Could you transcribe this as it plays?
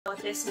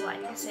about this one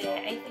kasi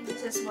I think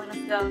this is one of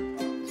the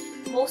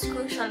most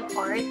crucial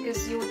part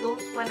because you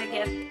don't wanna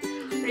get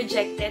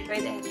rejected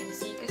by the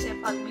NMC kasi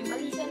pag may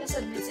mali ka na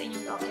submit sa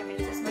inyong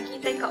documents,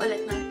 maghintay ka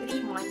ulit ng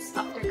 3 months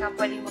after ka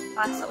pwede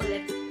magpasa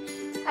ulit.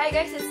 Hi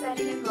guys, it's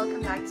Danica and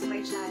welcome back to my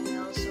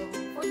channel. So,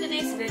 for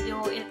today's video,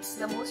 it's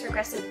the most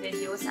requested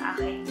video sa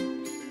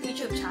aking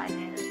YouTube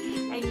channel.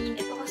 I mean,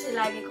 ito kasi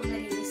lagi kong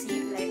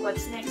nare-receive like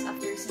what's next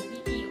after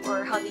CBT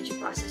or how did you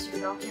process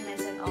your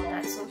documents and all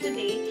that. So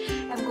today,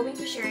 I'm going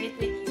to share it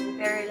with you.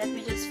 Pero let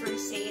me just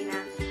first say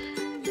na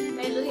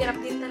medyo hirap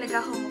din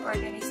talaga akong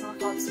mag-organize ng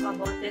thoughts ko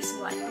about this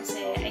one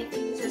kasi I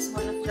think this is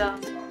one of the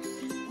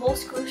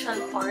most crucial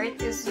part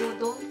because you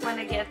don't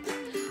wanna get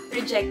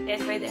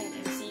rejected by the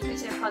NMC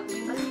kasi pag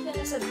may mali ka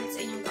na submit sa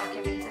inyong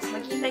documents,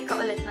 maghintay ka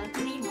ulit ng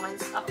 3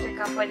 months after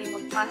ka pwede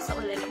magpasa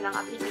ulit ng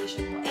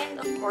application mo.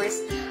 And of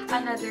course,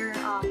 another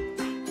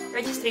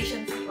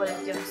registration fee ulit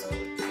yun. So,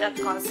 that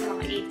costs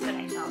mga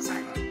 8,000 to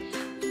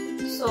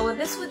 9,000. So,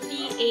 this would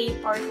be a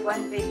part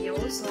 1 video.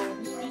 So,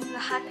 meaning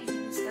lahat ay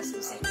discuss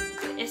ko sa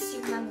inyo is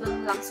yung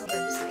nandun lang sa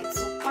website.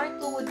 So, part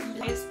 2 would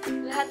be is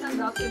lahat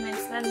ng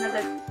documents na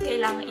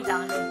kailangan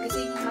i-download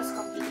kasi yun yung mas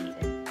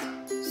complicated.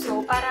 So,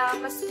 para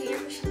mas clear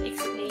ko siya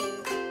explain,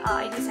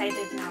 I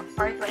decided na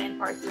part 1 and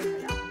part 2 na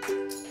lang.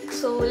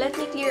 So, let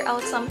me clear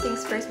out some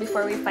things first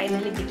before we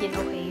finally begin,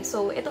 okay?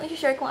 So, itong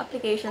i-share kong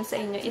application sa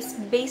inyo is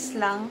based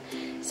lang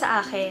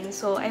sa akin.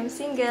 So, I'm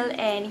single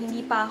and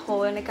hindi pa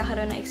ako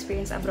nagkakaroon ng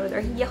experience abroad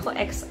or hindi ako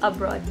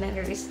ex-abroad na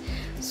nurse.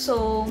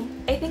 So,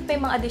 I think may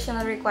mga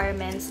additional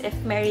requirements if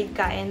married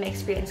ka and may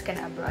experience ka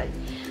na abroad.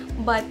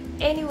 But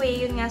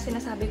anyway, yun nga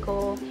sinasabi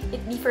ko, it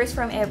differs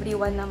from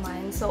everyone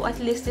naman. So, at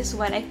least this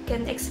one, I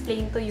can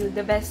explain to you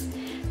the best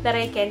that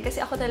I can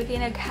kasi ako talaga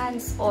yung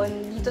nag-hands-on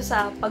dito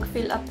sa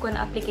pag-fill up ko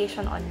na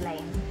application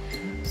online.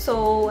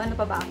 So, ano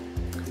pa ba?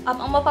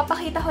 Ang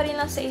mapapakita ko rin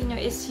lang sa inyo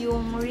is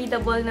yung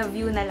readable na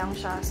view na lang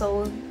siya.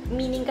 So,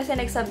 meaning kasi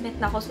nag-submit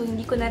na ako so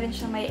hindi ko na rin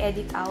siya may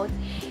edit out.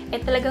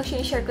 At talagang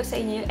sinishare ko sa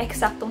inyo yung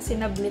eksaktong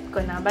sinubmit ko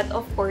na. But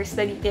of course,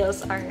 the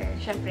details are,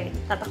 syempre,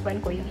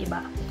 tatakban ko yung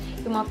iba.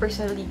 Yung mga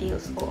personal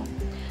details ko.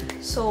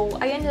 So,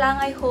 ayun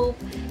lang. I hope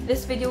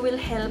this video will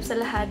help sa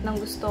lahat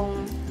ng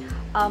gustong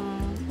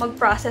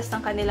mag-process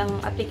ng kanilang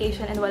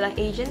application and walang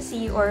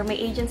agency or may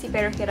agency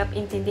pero hirap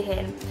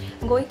intindihin.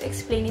 I'm going to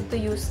explain it to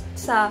you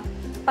sa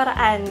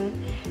paraan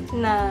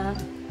na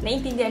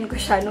naintindihan ko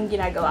siya nung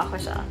ginagawa ko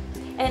siya.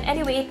 And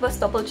anyway, it was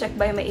double-checked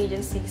by my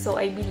agency so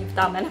I believe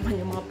tama naman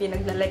yung mga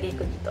pinaglalagay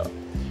ko dito.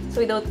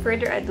 So without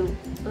further ado,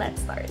 let's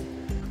start.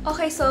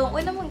 Okay, so ang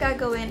una mong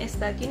gagawin is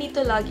that you need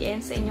to log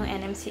in sa inyong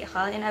NMC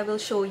account and I will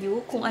show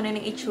you kung ano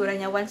ng itsura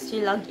niya once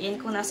you log in,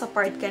 kung nasa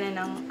part ka na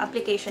ng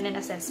application and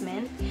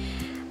assessment.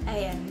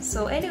 Ayan.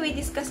 So, anyway,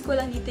 discuss ko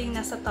lang dito yung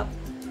nasa top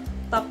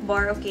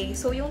bar, okay?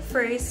 So, yung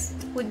first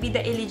would be the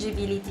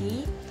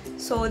eligibility.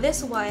 So, this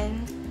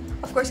one,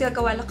 of course,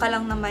 gagawa ka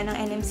lang naman ng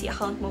NMC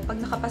account mo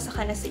pag nakapasa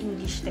ka na sa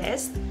English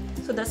test.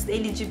 So, that's the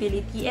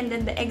eligibility. And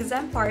then, the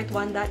exam part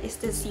 1, that is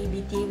the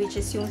CBT, which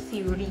is yung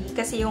theory.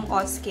 Kasi yung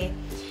𝗂𝗧𝗍,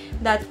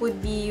 that would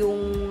be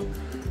yung,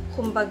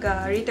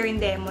 kumbaga,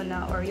 return demo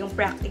na or yung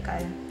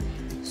practical.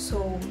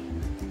 So,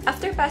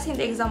 after passing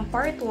the exam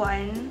part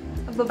 1,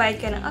 magbabayad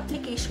ka ng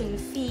application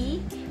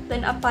fee.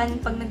 Then, pag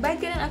nagbayad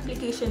ka ng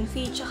application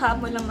fee, tsaka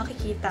mo lang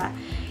makikita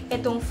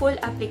itong full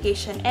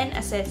application and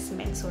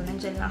assessment. So,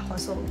 nandyan na ako.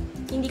 So,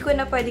 hindi ko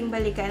na pwedeng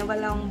balikan.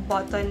 Walang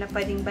button na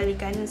pwedeng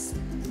balikan,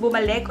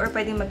 bumalik, or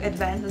pwedeng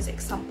mag-advance sa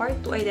exam part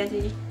 2,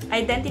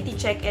 identity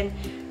check, and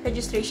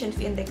registration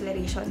fee and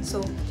declaration.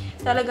 So,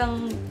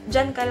 talagang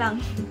dyan ka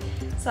lang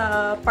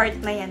sa part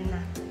na yan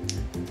na.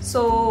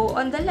 So,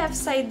 on the left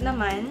side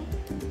naman,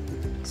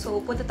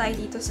 so, punta tayo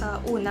dito sa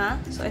una.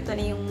 So, ito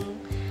na yung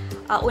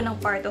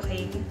unang part,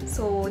 okay?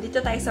 So,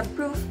 dito tayo sa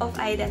proof of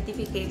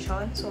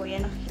identification. So,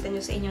 yan, nakikita nyo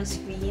sa inyong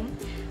screen.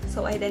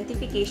 So,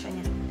 identification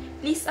yan.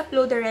 Please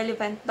upload the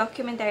relevant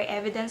documentary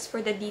evidence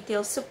for the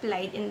details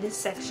supplied in this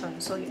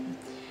section. So, yun.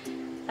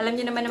 Alam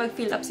nyo naman na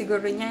mag-fill up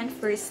siguro nyan.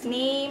 First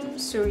name,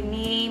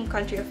 surname,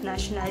 country of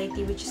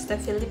nationality, which is the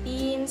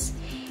Philippines.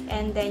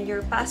 And then,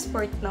 your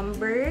passport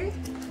number.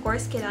 Of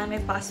course, kailangan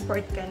may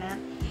passport ka na.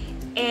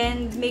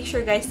 And make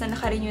sure guys na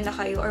naka-renew na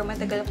kayo or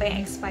matagal pa yung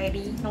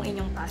expiry ng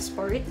inyong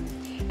passport.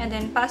 And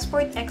then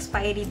passport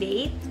expiry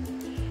date.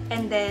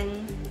 And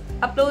then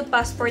upload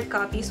passport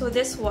copy. So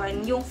this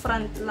one, yung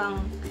front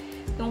lang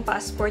yung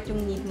passport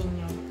yung need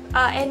ninyo.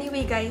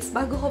 Anyway guys,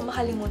 bago ko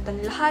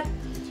makalimutan, lahat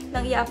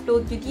ng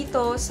i-upload nyo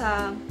dito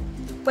sa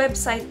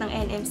website ng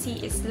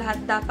NMC is lahat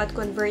dapat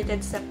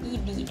converted sa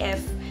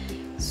PDF.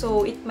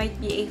 So, it might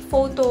be a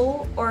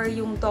photo or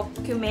yung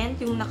document,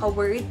 yung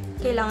naka-word.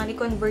 Kailangan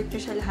i-convert nyo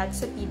siya lahat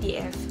sa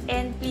PDF.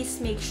 And please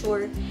make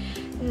sure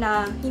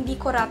na hindi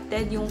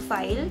corrupted yung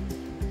file.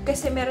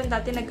 Kasi meron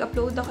dati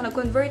nag-upload ako,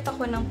 nag-convert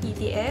ako ng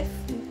PDF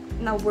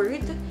na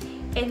Word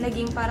and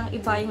naging parang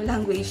iba yung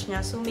language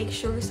niya. So, make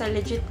sure sa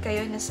legit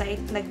kayo na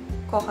site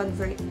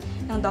nag-convert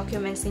ng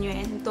documents niyo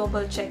and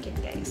double check it,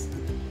 guys.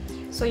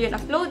 So, yun,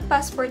 upload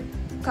passport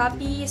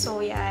copy.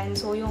 So, yan.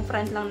 So, yung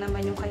front lang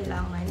naman yung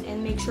kailangan.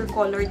 And make sure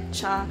colored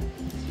siya.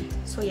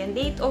 So, yan.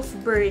 Date of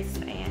birth.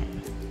 Ayan.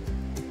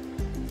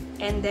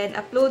 And then,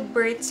 upload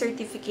birth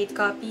certificate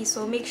copy.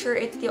 So, make sure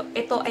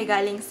ito ay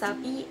galing sa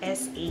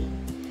PSA.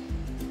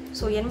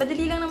 So, yan.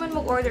 Madali lang naman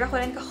mag-order. Ako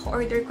rin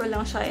kaka-order ko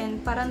lang siya and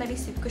parang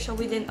na-receive ko siya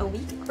within a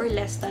week or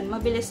less than.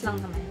 Mabilis lang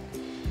naman.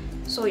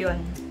 So,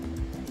 yun.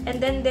 And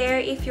then there,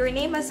 if your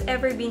name has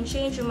ever been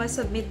changed, you must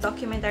submit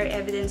documentary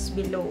evidence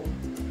below.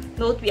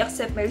 Note, we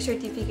accept marriage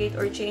certificate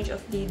or change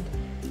of deed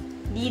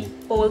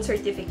poll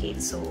certificate.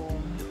 So,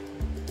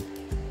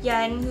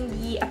 yan,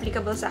 hindi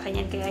applicable sa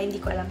akin yan, kaya hindi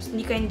ko alam,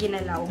 hindi ko yan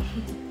ginalaw.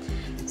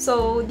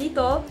 So,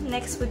 dito,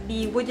 next would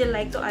be, would you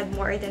like to add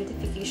more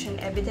identification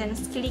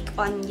evidence? Click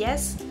on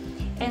yes,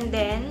 and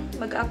then,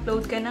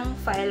 mag-upload ka ng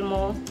file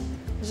mo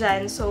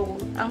dyan. So,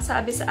 ang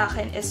sabi sa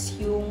akin is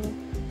yung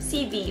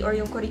CV or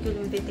yung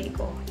curriculum vitae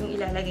ko, yung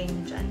ilalagay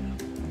nyo dyan.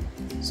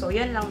 So,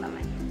 yun lang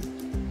naman.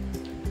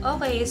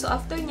 Okay, so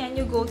after nyan,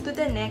 you go to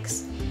the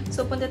next.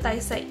 So, punta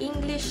tayo sa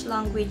English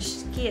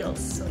language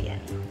skills. So, yan.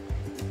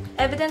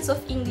 Evidence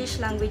of English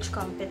language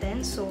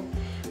competence. So,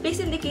 please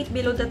indicate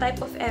below the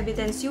type of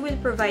evidence you will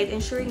provide,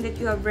 ensuring that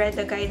you have read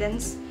the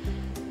guidance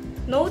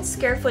notes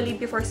carefully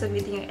before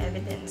submitting your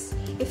evidence.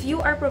 If you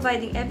are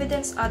providing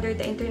evidence under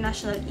the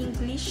International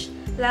English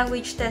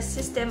Language Test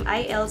System,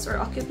 IELTS,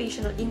 or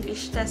Occupational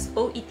English Test,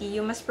 OET,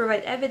 you must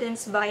provide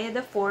evidence via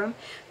the form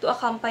to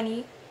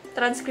accompany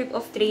transcript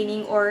of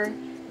training or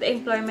the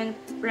employment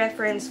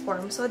reference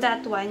form. So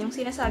that one, yung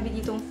sinasabi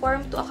ditong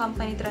form to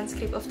accompany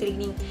transcript of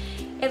training,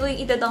 ito yung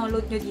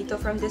ida-download nyo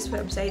dito from this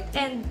website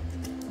and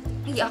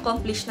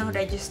i-accomplish ng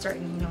register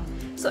ninyo.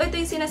 So ito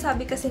yung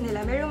sinasabi kasi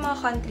nila, mayroong mga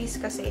countries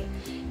kasi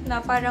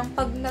na parang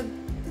pag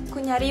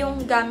kunyari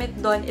yung gamit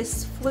doon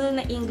is full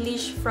na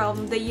English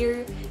from the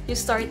year you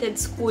started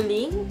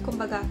schooling,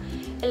 kumbaga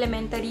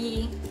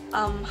elementary,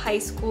 high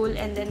school,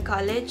 and then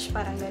college,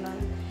 parang ganon.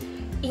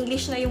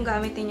 English na yung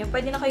gamit niyo,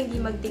 pwede na kayo hindi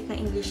mag-take ng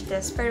English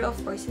test, pero of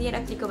course, hindi yan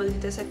applicable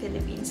dito sa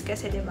Philippines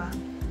kasi diba,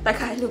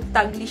 Tagalog,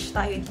 Taglish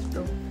tayo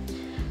dito.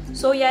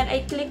 So yan,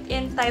 I clicked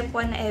in type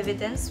 1 na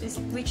evidence,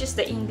 which is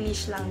the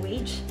English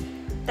language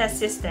test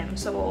system.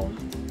 So,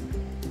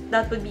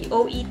 that would be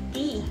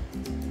OET.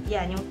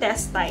 Yan, yung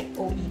test type,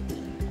 OET.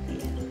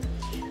 Ayan.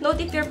 Note,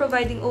 if you're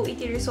providing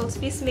OET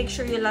results, please make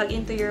sure you log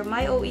into your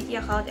My OET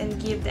account and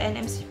give the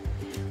NMC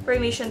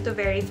permission to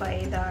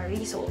verify the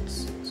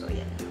results. So,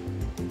 yan.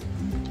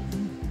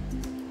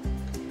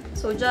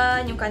 So,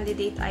 dyan, yung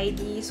candidate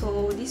ID.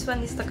 So, this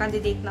one is the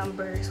candidate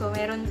number. So,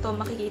 meron to,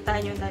 makikita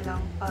nyo na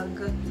lang pag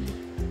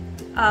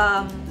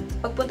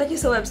pagpunta nyo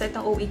sa website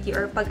ng OET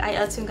or pag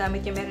IELTS yung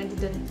gamit nyo,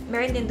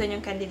 meron din doon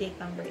yung candidate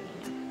number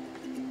ninyo.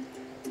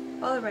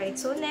 Alright,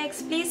 so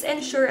next, please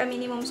ensure a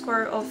minimum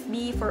score of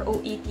B for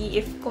OET.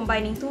 If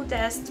combining two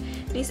tests,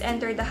 please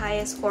enter the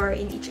highest score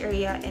in each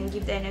area and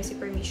give the NMC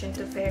permission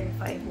to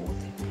verify both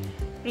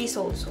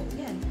results. So,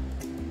 yan.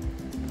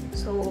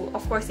 So,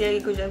 of course,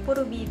 ilagay ko dyan,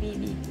 puro B, B,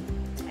 B, B.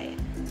 Ayan.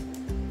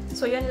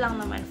 So, yun lang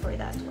naman for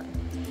that one.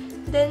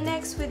 Then,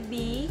 next would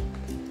be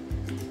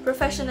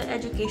professional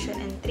education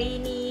and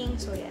training.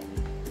 So, yan.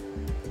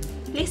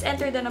 Please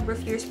enter the number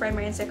of years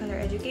primary and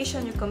secondary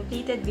education you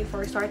completed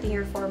before starting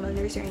your formal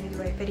nursery and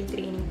midwifery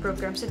training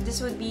program. So,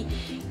 this would be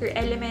your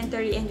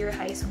elementary and your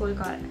high school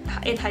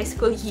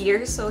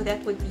years. So,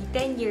 that would be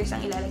 10 years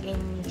ang ilalagay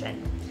niyo dyan.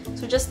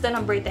 So, just the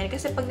number 10.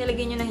 Kasi pag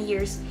nilagay nyo ng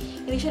years,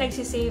 hindi siya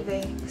nagsisave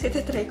eh. Kasi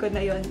tatry ko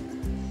na yun.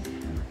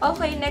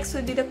 Okay, next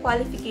would be the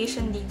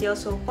qualification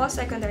details. So,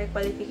 post-secondary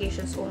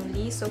qualifications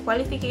only. So,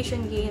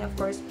 qualification gain, of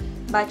course,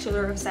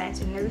 Bachelor of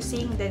Science in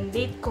Nursing. Then,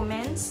 date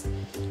commence.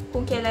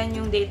 Kung kailan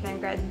yung date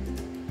ng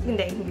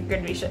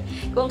graduation.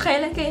 Kung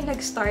kailan kayo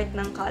nag-start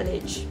ng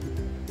college,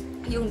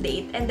 yung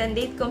date. And then,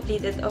 date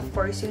completed, of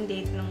course, yung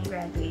date ng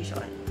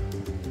graduation.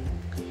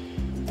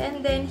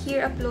 And then,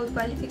 here, upload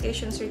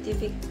qualification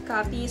certificate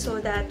copy. So,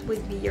 that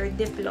would be your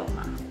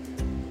diploma.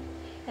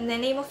 And the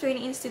name of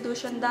training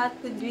institution, that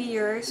would be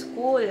your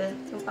school.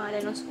 Yung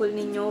pangalan ng school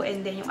ninyo,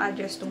 and then yung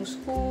address ng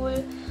school.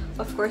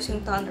 Of course,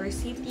 yung town or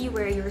city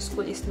where your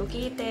school is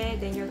located,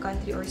 then your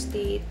country or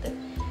state.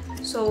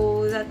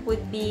 So, that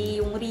would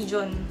be yung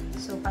region.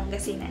 So,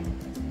 Pangasinan.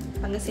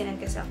 Pangasinan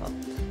kasi ako.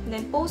 And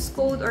then,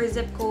 postcode or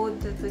zip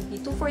code, that would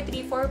be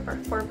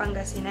 2434 for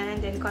Pangasinan,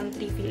 and then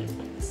country,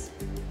 Philippines.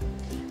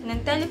 And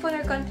then, telephone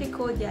or country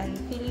code yan,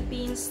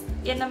 Philippines,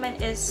 yan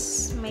naman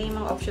is, may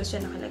mga options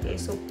yan nakalagay.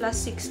 So,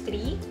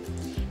 +63,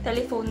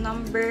 telephone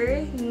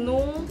number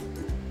nung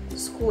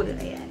school,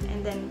 ayan.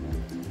 And then,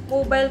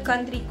 mobile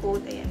country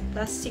code, ayan,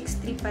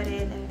 +63 pa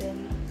rin, and then,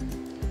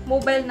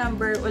 mobile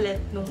number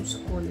ulit nung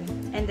school,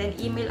 and then,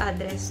 email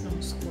address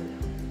nung school.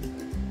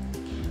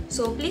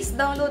 So, please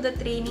download the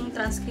training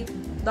transcript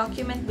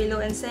document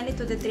below and send it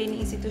to the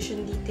training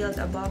institution detailed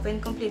above.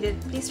 When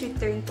completed, please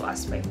return to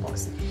us by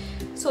post.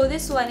 So,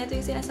 this one, ito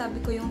yung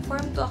sinasabi ko, yung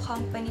form to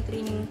accompany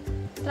training,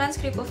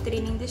 transcript of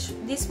training,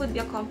 this would be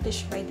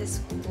accomplished by the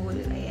school.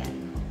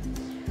 Ayan.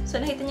 So,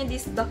 nakita niyo,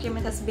 this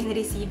document has been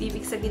received.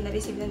 Ibig sabihin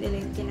na-receive na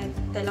nila yung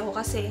tinadala ko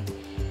kasi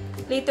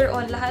later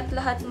on, lahat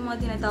ng mga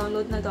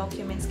dina-download na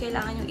documents,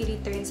 kailangan yung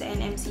i-return sa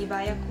NMC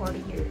via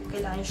courier.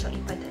 Kailangan nyo siyang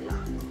ipadala.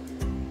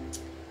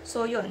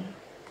 So, yun.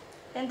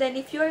 And then,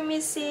 if you're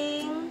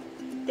missing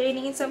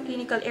training in some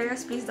clinical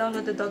areas, please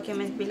download the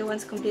document below.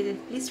 Once completed,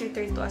 please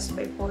return to us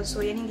by post. So,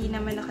 yan hindi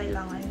naman na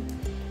kailangan.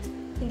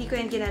 Hindi ko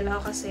yan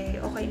ginalaw kasi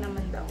okay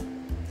naman daw.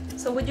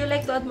 So, would you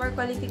like to add more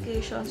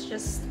qualifications?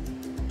 Just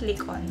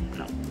click on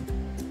no.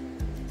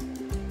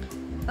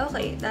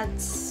 Okay,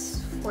 that's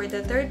for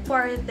the third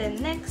part. Then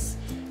next,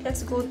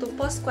 let's go to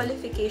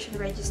post-qualification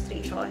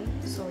registration.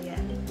 So,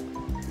 yan.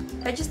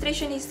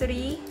 Registration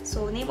history.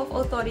 So, name of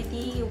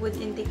authority would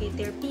indicate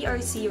their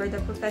PRC or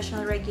the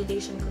Professional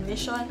Regulation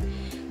Commission.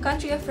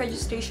 Country of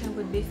registration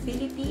would be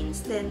Philippines.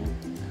 Then,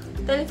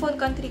 telephone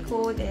country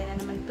code, and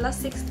naman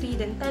 +63,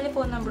 then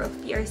telephone number of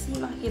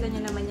PRC, makikita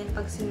nyo naman yan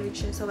pag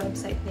sinerch nyo sa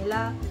website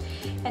nila.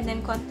 And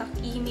then contact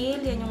email,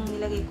 yan yung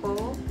nilagay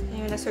ko,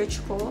 yan yung na-search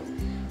ko.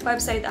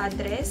 Website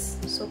address,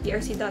 so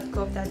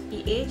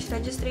prc.gov.ph.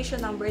 Registration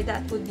number,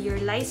 that would be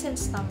your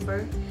license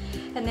number.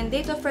 And then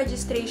date of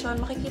registration,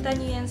 makikita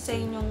nyo yan sa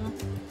inyong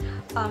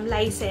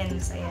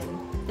license, ayan.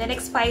 Then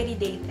expiry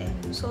date,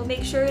 and so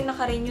make sure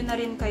naka-renew na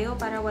rin kayo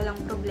para walang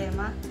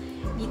problema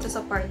dito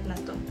sa part na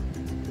to.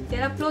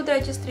 Then, upload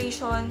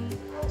registration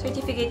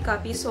certificate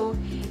copy. So,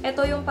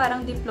 ito yung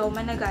parang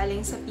diploma na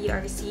galing sa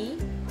PRC.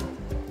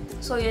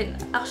 So, yun.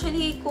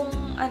 Actually, kung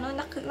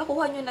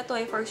nakuha nyo na to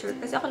for sure.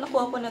 Kasi ako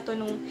nakuha ko na to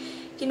nung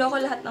kinuha ko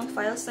lahat ng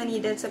files na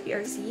needed sa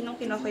PRC nung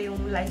kinuha ko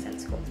yung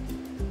license ko.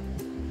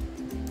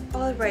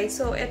 Alright,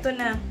 so ito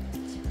na.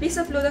 Please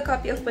upload a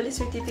copy of police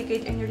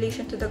certificate in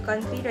relation to the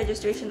country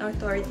registration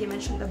authority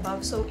mentioned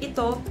above. So,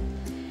 ito,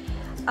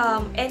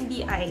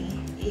 NBI.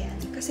 Yan.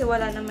 Kasi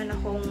wala naman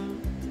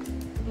akong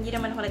hindi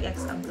naman ako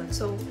nag-ex abroad.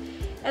 So,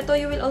 eto,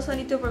 you will also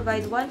need to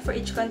provide one for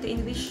each country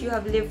in which you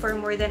have lived for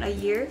more than a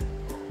year,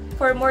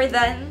 for more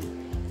than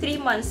 3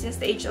 months since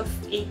the age of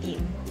 18.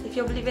 If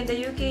you live in the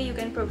UK, you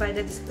can provide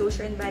a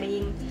disclosure and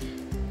varying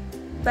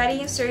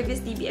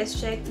service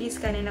DBS check. Please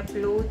scan and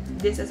upload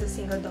this as a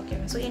single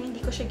document. So, yan,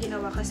 hindi ko siya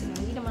ginawa kasi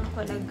hindi naman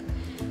ako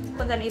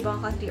nagpunta ng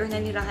ibang country or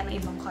nanirahan ng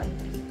ibang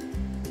country.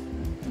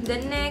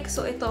 Then next,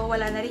 so ito,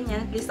 wala na rin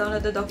yan. Please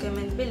download the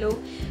document below.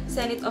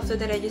 Send it off to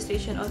the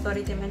registration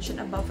authority mentioned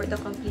above for the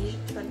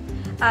completion.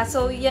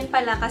 So yan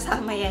pala,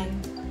 kasama yan.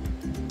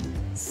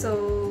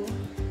 So,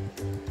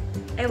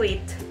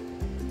 wait.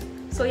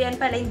 So yan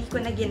pala, hindi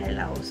ko na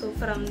ginalaw. So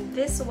from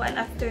this one,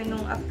 after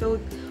nung upload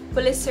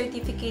police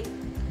certificate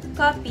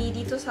copy,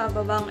 dito sa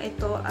babang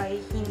ito ay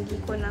hindi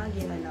ko na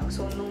ginalaw.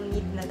 So, no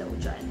need na daw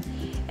dyan.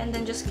 And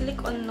then just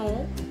click on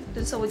no.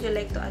 Dun sa would you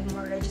like to add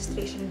more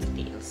registration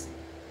details.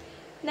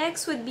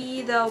 Next would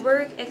be the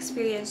work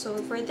experience. So,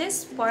 for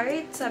this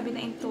part, sabi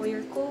na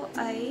employer ko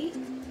ay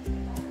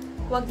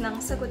wag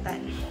nang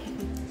sagutan.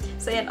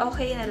 So, yan.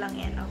 Okay na lang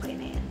yan. Okay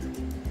na yan.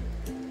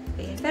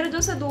 Okay. Pero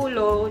dun sa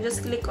dulo,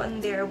 just click on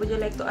there. Would you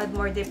like to add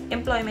more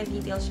employment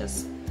details?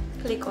 Just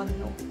click on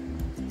no.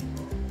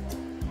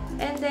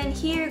 And then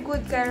here,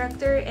 good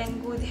character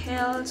and good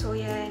health. So,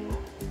 yan.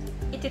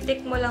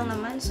 Ititik mo lang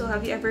naman. So,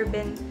 have you ever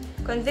been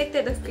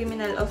convicted of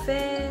criminal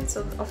offense?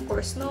 So, of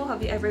course, no.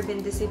 Have you ever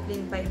been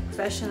disciplined by a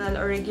professional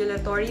or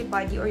regulatory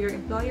body or your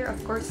employer?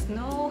 Of course,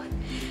 no.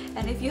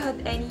 And if you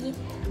had any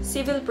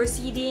civil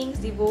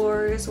proceedings,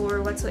 divorce, or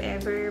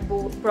whatsoever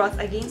brought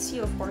against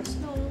you, of course,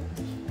 no.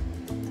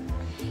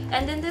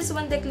 And then this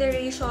one,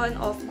 declaration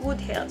of good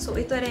health. So,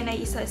 ito rin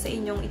ay isa sa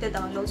inyong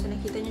ita-download. So,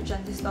 nakita nyo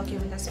dyan, this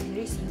document has been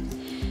received.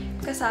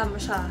 Kasama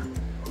siya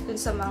dun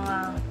sa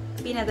mga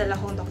pinadala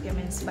kong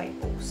documents by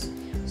post.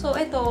 So,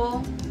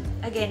 ito,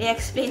 again,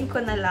 i-explain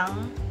ko na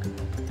lang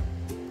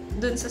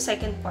dun sa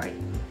second part.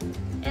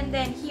 And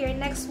then, here,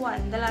 next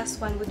one, the last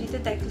one, would be the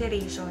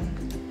declaration.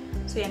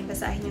 So, yan,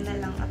 basahin nyo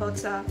na lang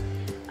about sa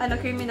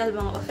criminal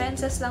mga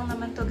offenses lang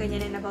naman to,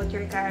 ganyan, and about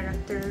your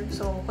character.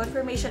 So,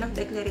 confirmation of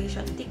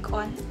declaration, tick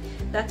on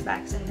that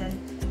box, and then,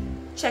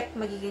 check,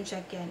 magiging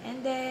check yan.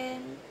 And then,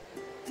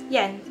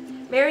 yan.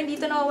 Meron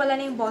dito nawawala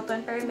na yung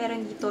button, pero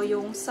meron dito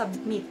yung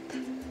submit.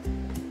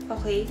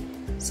 Okay?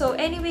 So,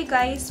 anyway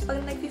guys,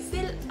 pag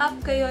nag-fill up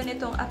kayo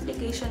nitong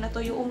application na to,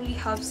 you only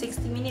have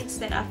 60 minutes.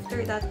 Then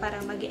after that, para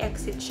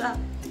mag-exit siya.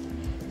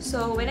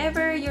 So,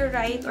 whenever you're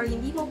right or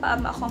hindi mo pa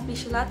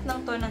ma-accomplish lahat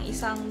ng to ng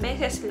isang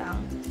beses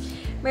lang,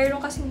 meron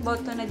kasing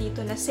button na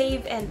dito na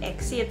save and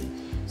exit.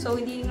 So,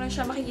 hindi nyo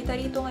siya makikita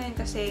rito ngayon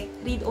kasi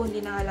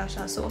read-only na nga lang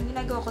siya. So, ang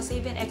ginagawa ko,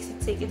 save and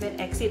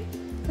exit.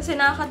 Kasi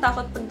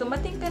nakakatakot pag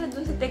dumating ka na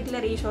dun sa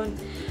declaration,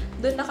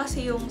 dun na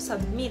kasi yung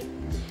submit.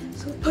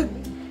 So, pag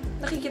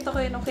nakikita ko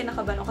yun ng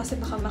kinakabahan kasi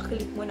baka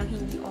maklik mo ng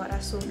hindi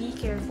oras. So, be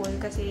careful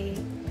kasi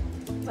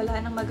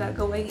wala nang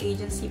magagawa yung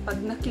agency pag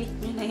naklik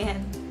nyo na yan.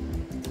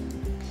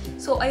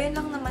 So, ayun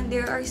lang naman.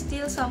 There are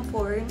still some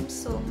forms.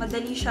 So,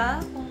 madali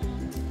siya kung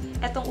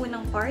etong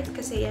unang part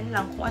kasi yan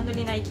lang kung ano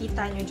rin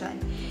nakikita nyo dyan.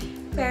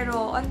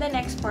 Pero, on the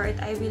next part,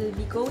 I will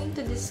be going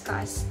to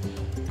discuss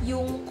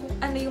yung kung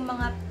ano yung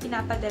mga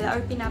pinapadala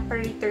or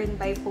pinapa-return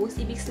by post,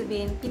 ibig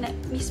sabihin,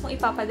 mismo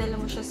ipapadala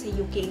mo siya sa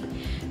UK.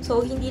 So,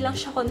 hindi lang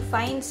siya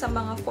confined sa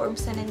mga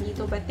forms na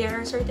nandito, but there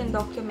are certain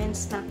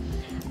documents na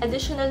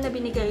additional na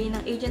binigay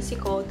ng agency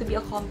ko to be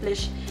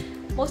accomplished.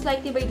 Most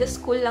likely by the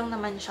school lang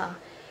naman siya.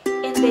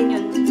 And then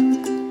yun,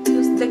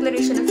 yung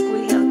Declaration of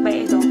School Health by